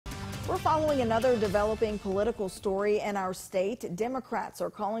We're following another developing political story in our state. Democrats are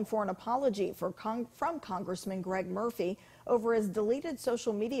calling for an apology from Congressman Greg Murphy over his deleted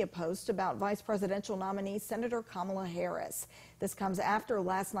social media post about vice presidential nominee Senator Kamala Harris. This comes after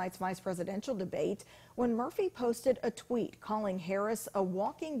last night's vice presidential debate when Murphy posted a tweet calling Harris a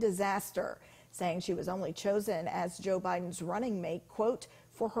walking disaster, saying she was only chosen as Joe Biden's running mate, quote,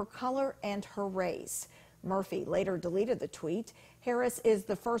 for her color and her race. Murphy later deleted the tweet. Harris is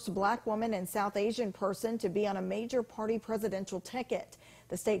the first black woman and South Asian person to be on a major party presidential ticket.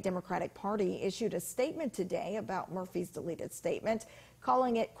 The state Democratic Party issued a statement today about Murphy's deleted statement,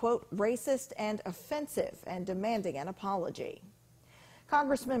 calling it, quote, racist and offensive and demanding an apology.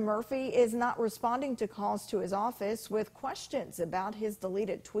 Congressman Murphy is not responding to calls to his office with questions about his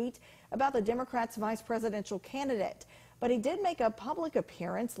deleted tweet about the Democrats' vice presidential candidate. But he did make a public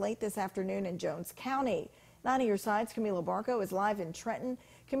appearance late this afternoon in Jones County. 9 on your side's Camila Barco is live in Trenton.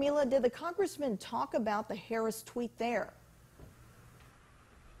 Camila, did the congressman talk about the Harris tweet there?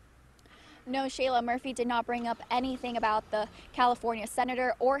 No, Shayla, Murphy did not bring up anything about the California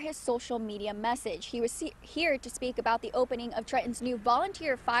senator or his social media message. He was here to speak about the opening of Trenton's new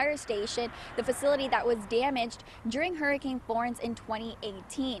volunteer fire station, the facility that was damaged during Hurricane Florence in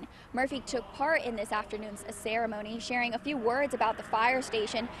 2018. Murphy took part in this afternoon's ceremony, sharing a few words about the fire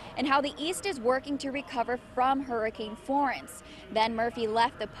station and how the East is working to recover from Hurricane Florence. Then Murphy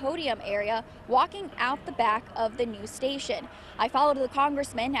left the podium area, walking out the back of the new station. I followed the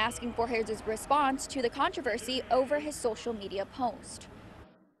congressman, asking for his response to the controversy over his social media post.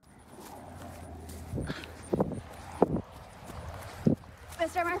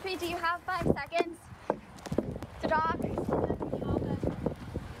 Mr. Murphy, do you have 5 seconds to talk?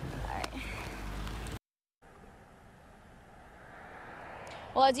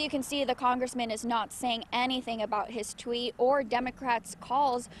 Well, as you can see, the congressman is not saying anything about his tweet or Democrats'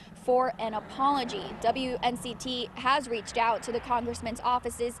 calls for an apology. WNCT has reached out to the congressman's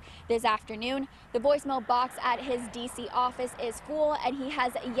offices this afternoon. The voicemail box at his D.C. office is full, and he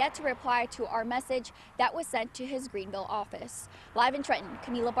has yet to reply to our message that was sent to his Greenville office. Live in Trenton,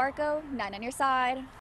 Camila Barco, 9 on your side.